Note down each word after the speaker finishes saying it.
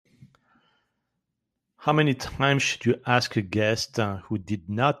How many times should you ask a guest who did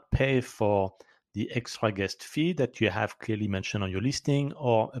not pay for the extra guest fee that you have clearly mentioned on your listing,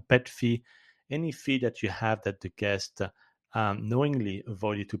 or a pet fee, any fee that you have that the guest knowingly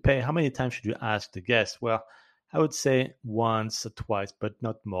avoided to pay? How many times should you ask the guest? Well, I would say once or twice, but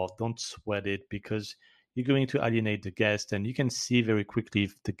not more. Don't sweat it, because you're going to alienate the guest, and you can see very quickly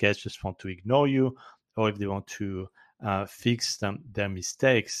if the guests just want to ignore you or if they want to fix their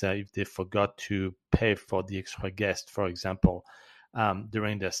mistakes, if they forgot to pay for the extra guest, for example,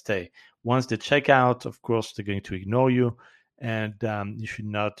 during their stay. Once they check out, of course, they're going to ignore you, and you should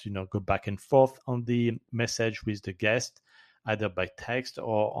not, go back and forth on the message with the guest, either by text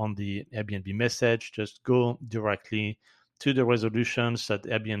or on the Airbnb message. Just go directly to the resolutions at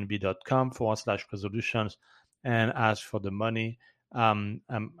airbnb.com/resolutions and ask for the money. I'm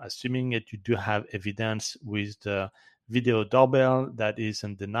assuming that you do have evidence with the video doorbell that is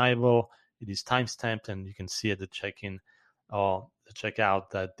undeniable. It is timestamped, and you can see at the check-in or the checkout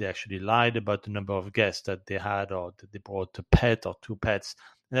that they actually lied about the number of guests that they had, or that they brought a pet or two pets,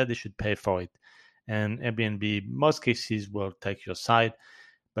 and that they should pay for it. And Airbnb, most cases, will take your side,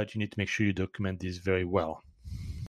 but you need to make sure you document this very well.